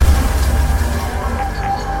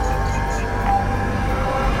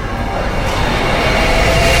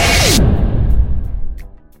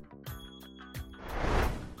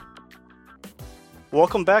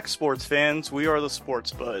Welcome back, sports fans. We are the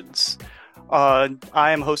Sports Buds. I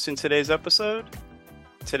am hosting today's episode.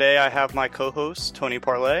 Today I have my co-host, Tony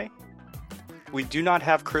Parlay. We do not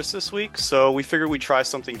have Chris this week, so we figured we'd try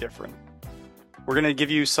something different. We're going to give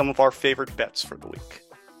you some of our favorite bets for the week.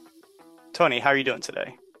 Tony, how are you doing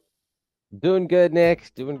today? Doing good,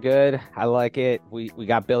 Nick. Doing good. I like it. We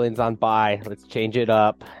got Billings on bye. Let's change it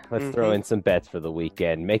up. Let's throw in some bets for the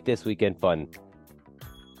weekend. Make this weekend fun.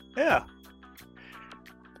 Yeah.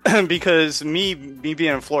 Because me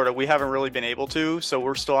being in Florida, we haven't really been able to, so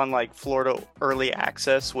we're still on like Florida early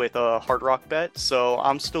access with a Hard Rock bet. So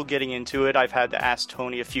I'm still getting into it. I've had to ask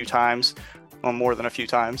Tony a few times, well, more than a few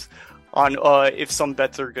times, on if some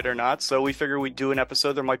bets are good or not. So we figure we'd do an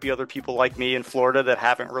episode. There might be other people like me in Florida that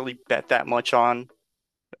haven't really bet that much on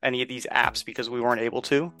any of these apps because we weren't able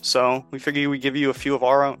to. So we figure we'd give you a few of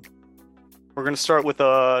our own. We're going to start with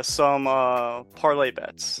some parlay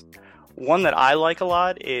bets. One that I like a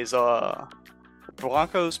lot is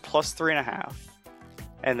Broncos plus 3.5,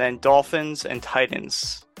 and then Dolphins and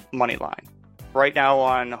Titans money line. Right now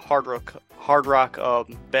on Hard Rock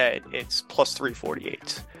bet, it's plus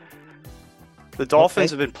 348. The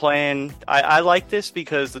Dolphins have been playing. I like this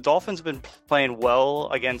because the Dolphins have been playing well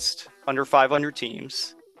against under 500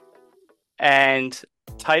 teams, and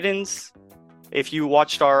Titans. If you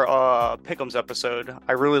watched our Pick'ems episode,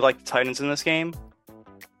 I really like the Titans in this game.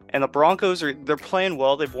 And the Broncos they're playing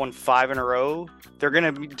well. They've won 5 in a row. They're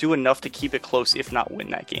going to do enough to keep it close, if not win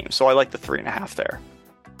that game. So I like the 3.5 there.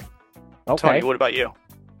 Okay. Tony, what about you?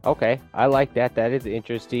 Okay. I like that. That is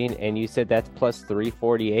interesting. And you said that's plus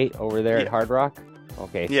 348 over there at Hard Rock?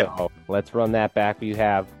 Okay. Yeah. So let's run that back. You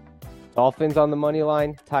have Dolphins on the money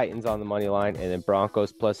line, Titans on the money line, and then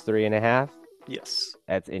Broncos plus 3.5. Yes.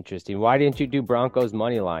 That's interesting. Why didn't you do Broncos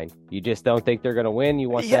money line? You just don't think they're going to win? You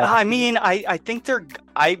want Yeah, that? I mean, I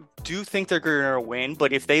do think they're going to win,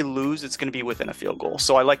 but if they lose, it's going to be within a field goal.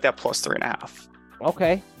 So I like that plus 3.5.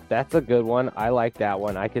 Okay, that's a good one. I like that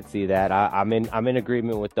one. I could see that. I'm in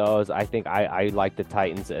agreement with those. I think I like the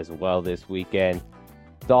Titans as well this weekend.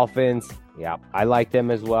 Dolphins, yeah, I like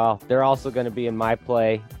them as well. They're also going to be in my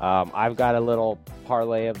play. I've got a little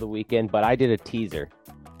parlay of the weekend, but I did a teaser.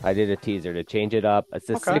 To change it up. It's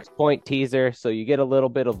a 6-point teaser, so you get a little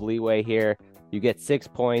bit of leeway here. You get 6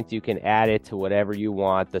 points. You can add it to whatever you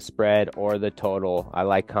want, the spread or the total. I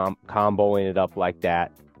like comboing it up like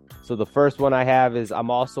that. So the first one I have is I'm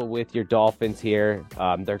also with your Dolphins here.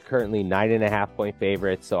 They're currently 9.5-point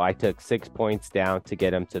favorites, so I took 6 points down to get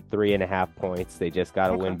them to 3.5 points. They just got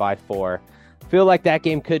to win by 4. Feel like that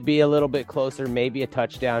game could be a little bit closer, maybe a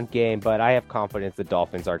touchdown game, but I have confidence the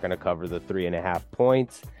Dolphins are going to cover the 3.5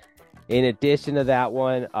 points. In addition to that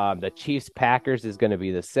one, the Chiefs-Packers is going to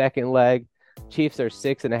be the second leg. Chiefs are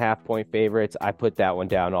 6.5-point favorites. I put that one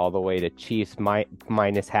down all the way to Chiefs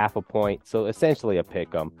minus half a point, so essentially a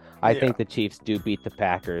pick 'em. I think the Chiefs do beat the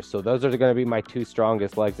Packers, so those are going to be my two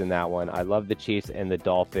strongest legs in that one. I love the Chiefs and the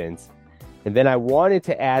Dolphins. And then I wanted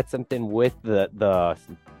to add something with the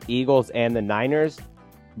Eagles and the Niners,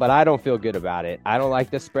 but I don't feel good about it. I don't like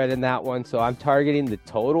the spread in that one, so I'm targeting the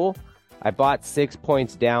total. I bought 6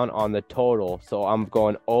 points down on the total, so I'm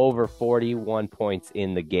going over 41 points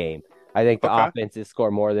in the game. I think the offenses score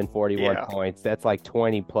more than 41 points. That's like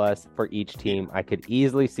 20 plus for each team. I could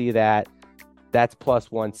easily see that. That's plus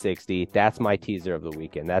 160. That's my teaser of the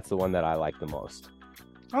weekend. That's the one that I like the most.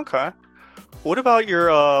 Okay. What about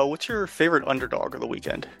what's your favorite underdog of the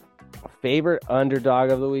weekend? Favorite underdog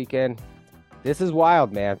of the weekend? This is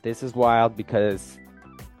wild, man. This is wild because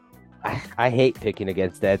I hate picking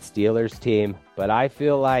against that Steelers team, but I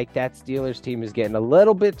feel like that Steelers team is getting a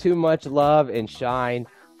little bit too much love and shine.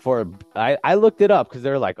 I looked it up because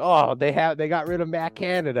they're like, oh, they got rid of Matt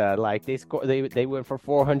Canada. Like they went for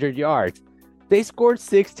 400 yards. They scored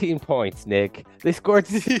 16 points, Nick. They scored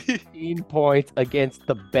 16 points against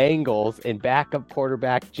the Bengals and backup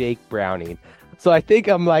quarterback Jake Browning. So I think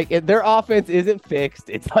I'm like, their offense isn't fixed.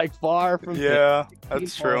 It's like far from fixed.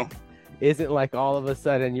 That's true. Isn't like all of a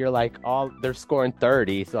sudden you're like, they're scoring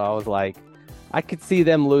 30. So I was like, I could see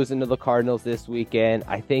them losing to the Cardinals this weekend.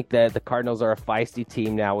 I think that the Cardinals are a feisty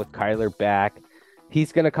team now with Kyler back.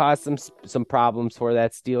 He's going to cause some problems for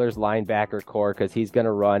that Steelers linebacker core because he's going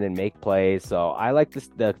to run and make plays. So I like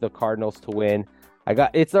the Cardinals to win.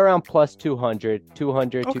 It's around plus 200.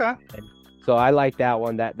 Okay. So I like that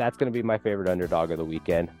one. That's going to be my favorite underdog of the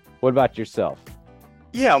weekend. What about yourself?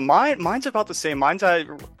 Yeah, mine's about the same. Mine's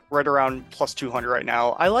right around plus 200 right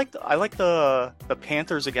now. I like the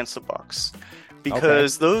Panthers against the Bucks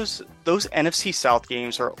because those NFC South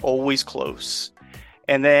games are always close.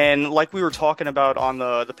 And then, like we were talking about on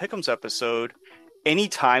the Pick'ems episode,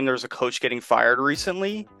 anytime there's a coach getting fired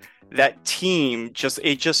recently, that team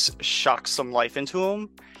just shocks some life into them,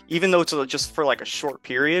 even though it's just for like a short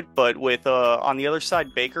period. But with on the other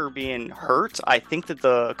side, Baker being hurt, I think that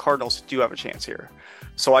the Cardinals do have a chance here.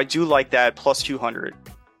 So I do like that plus 200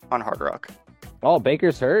 on Hard Rock. Oh,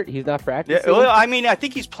 Baker's hurt. He's not practicing. Yeah, well, I mean, I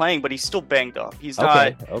think he's playing, but he's still banged up. He's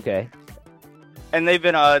not. Okay. And they've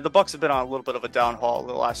been the Bucks have been on a little bit of a downhaul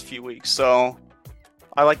the last few weeks. So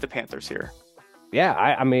I like the Panthers here. Yeah,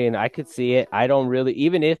 I mean, I could see it. I don't really,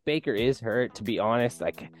 even if Baker is hurt, to be honest,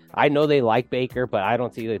 like I know they like Baker, but I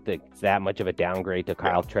don't see that it's that much of a downgrade to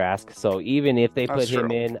Kyle Trask. So even if they put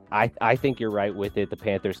him in, I think you're right with it. The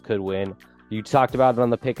Panthers could win. You talked about it on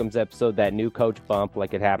the Pick'ems episode, that new coach bump,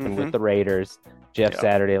 like it happened with the Raiders, Jeff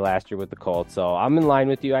Saturday last year with the Colts. So I'm in line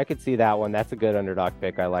with you. I could see that one. That's a good underdog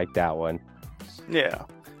pick. I like that one. Yeah.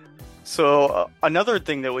 So another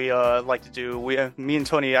thing that we like to do, me and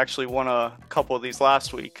Tony actually won a couple of these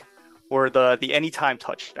last week, were the anytime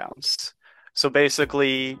touchdowns. So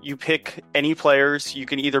basically, you pick any players. You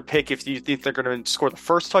can either pick if you think they're going to score the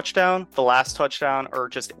first touchdown, the last touchdown, or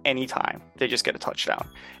just any time they just get a touchdown.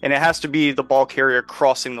 And it has to be the ball carrier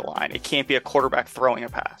crossing the line. It can't be a quarterback throwing a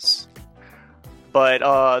pass.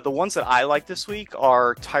 But the ones that I like this week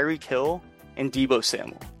are Tyreek Hill and Deebo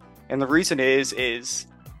Samuel. And the reason is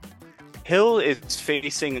Hill is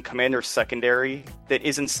facing a Commander's secondary that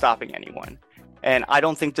isn't stopping anyone. And I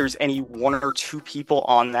don't think there's any one or two people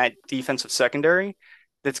on that defensive secondary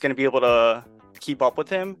that's going to be able to keep up with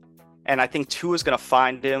him. And I think Tua is going to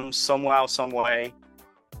find him somehow, some way,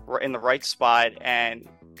 in the right spot, and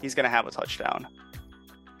he's going to have a touchdown.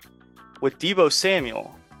 With Deebo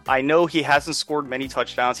Samuel, I know he hasn't scored many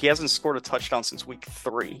touchdowns. He hasn't scored a touchdown since week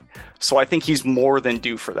 3. So I think he's more than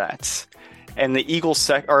due for that. And the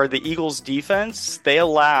Eagles defense, they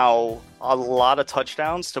allow a lot of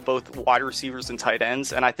touchdowns to both wide receivers and tight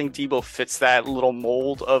ends. And I think Deebo fits that little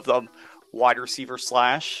mold of the wide receiver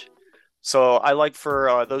slash. So I like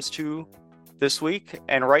for those two this week.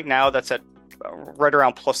 And right now that's at right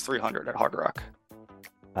around plus 300 at Hard Rock.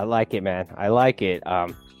 I like it, man. I like it.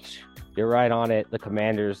 You're right on it. The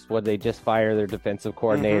Commanders, they just fire their defensive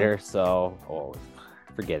coordinator. So,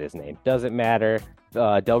 forget his name. Doesn't matter.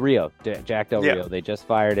 Del Rio, Jack Del Rio. They just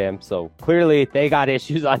fired him. So clearly they got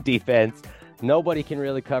issues on defense. Nobody can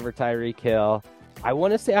really cover Tyreek Hill. I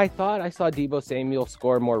want to say I thought I saw Deebo Samuel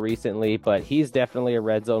score more recently, but he's definitely a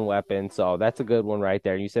red zone weapon. So that's a good one right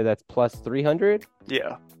there. You said that's plus 300?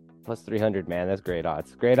 Yeah. Plus 300, man. That's great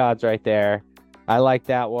odds. Great odds right there. I like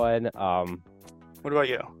that one. What about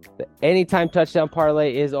you? The anytime touchdown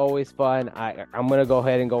parlay is always fun. I'm going to go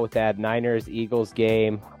ahead and go with that Niners-Eagles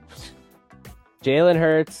game. Jalen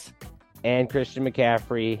Hurts and Christian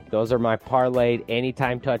McCaffrey. Those are my parlayed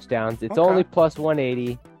anytime touchdowns. It's only plus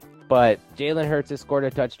 180, but Jalen Hurts has scored a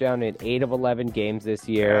touchdown in 8 of 11 games this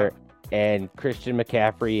year, and Christian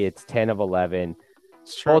McCaffrey, it's 10 of 11.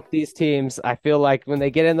 Both these teams, I feel like when they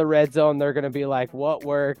get in the red zone, they're going to be like, what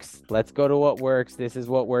works? Let's go to what works. This is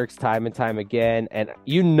what works time and time again. And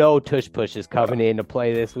Tush Push is coming in to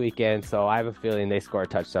play this weekend, so I have a feeling they score a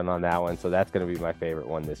touchdown on that one. So that's going to be my favorite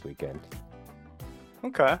one this weekend.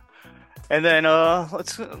 Okay. And then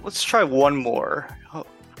let's try one more.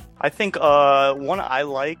 I think one I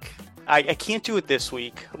like. I can't do it this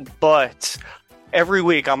week, but every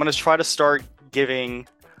week I'm going to try to start giving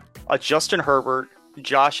a Justin Herbert,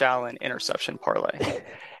 Josh Allen interception parlay.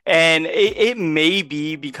 And it may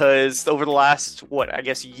be because over the last,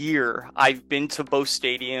 year, I've been to both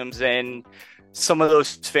stadiums and some of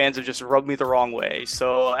those fans have just rubbed me the wrong way.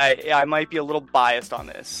 So I might be a little biased on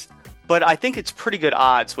this. But I think it's pretty good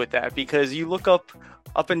odds with that because you look up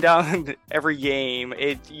and down every game,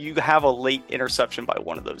 you have a late interception by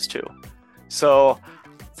one of those two. So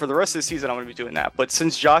for the rest of the season, I'm going to be doing that. But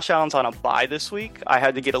since Josh Allen's on a bye this week, I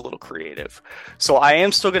had to get a little creative. So I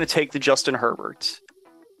am still going to take the Justin Herbert,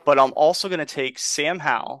 but I'm also going to take Sam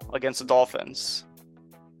Howell against the Dolphins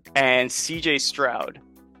and CJ Stroud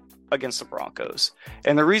against the Broncos.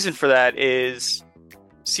 And the reason for that is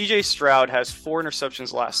CJ Stroud has 4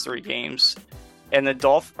 interceptions the last 3 games, and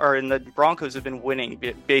the Broncos have been winning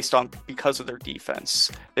because of their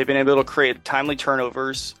defense. They've been able to create timely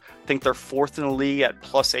turnovers. I think they're 4th in the league at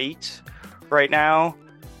plus 8 right now.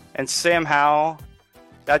 And Sam Howell,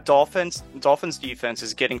 that Dolphins defense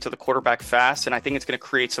is getting to the quarterback fast, and I think it's going to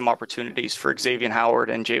create some opportunities for Xavier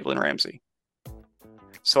Howard and Jalen Ramsey.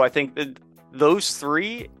 So I think that those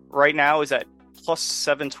 3 right now is at plus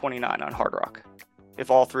 729 on Hard Rock. If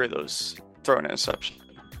all 3 of those throw an interception.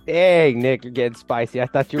 Dang, Nick, you're getting spicy. I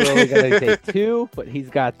thought you were only going to take 2, but he's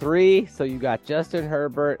got 3. So you got Justin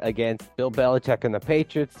Herbert against Bill Belichick and the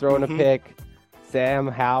Patriots throwing a pick. Sam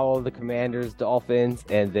Howell, the Commanders, Dolphins,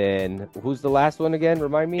 and then who's the last one again?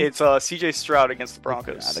 Remind me. It's CJ Stroud against the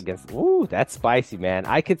Broncos. Ooh, that's spicy, man.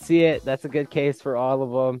 I could see it. That's a good case for all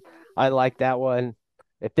of them. I like that one.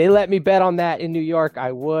 If they let me bet on that in New York,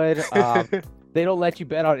 I would. They don't let you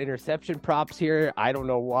bet on interception props here. I don't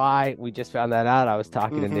know why. We just found that out. I was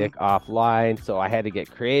talking to Nick offline, so I had to get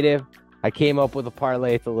creative. I came up with a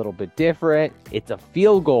parlay. It's a little bit different. It's a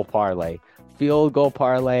field goal parlay.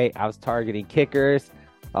 I was targeting kickers.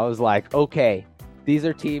 I was like, okay, these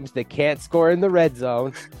are teams that can't score in the red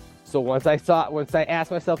zone. So once I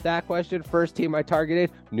asked myself that question, first team I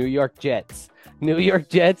targeted, New York Jets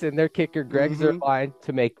and their kicker Greg Zuerlein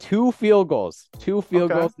to make two field goals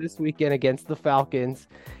this weekend against the Falcons.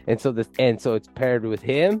 And so it's paired with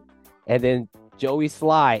him and then Joey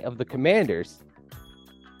Sly of the Commanders.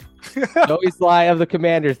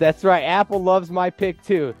 That's right. Apple loves my pick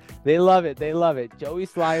too. They love it. Joey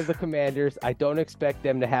Sly of the Commanders. I don't expect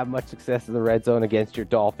them to have much success in the red zone against your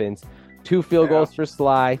Dolphins. 2 field goals for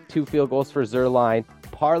Sly, 2 field goals for Zuerlein.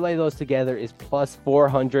 Parlay those together is plus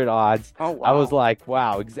 400 odds. Oh, wow. I was like,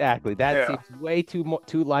 wow, exactly. That seems way too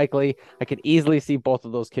likely. I could easily see both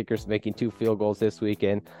of those kickers making 2 field goals this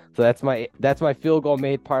weekend. So that's my field goal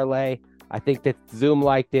made parlay. I think that Zoom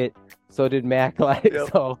liked it. So did Mac like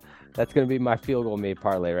it. So that's going to be my field goal made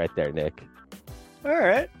parlay right there, Nick. All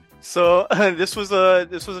right. So this was a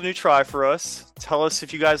new try for us. Tell us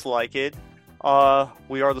if you guys like it.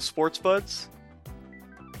 We are the Sports Buds.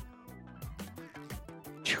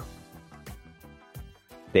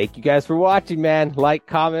 Thank you guys for watching, man. Like,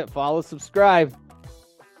 comment, follow, subscribe.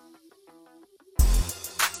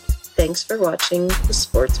 Thanks for watching the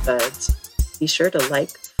Sports Buds. Be sure to like,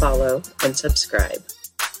 follow, and subscribe.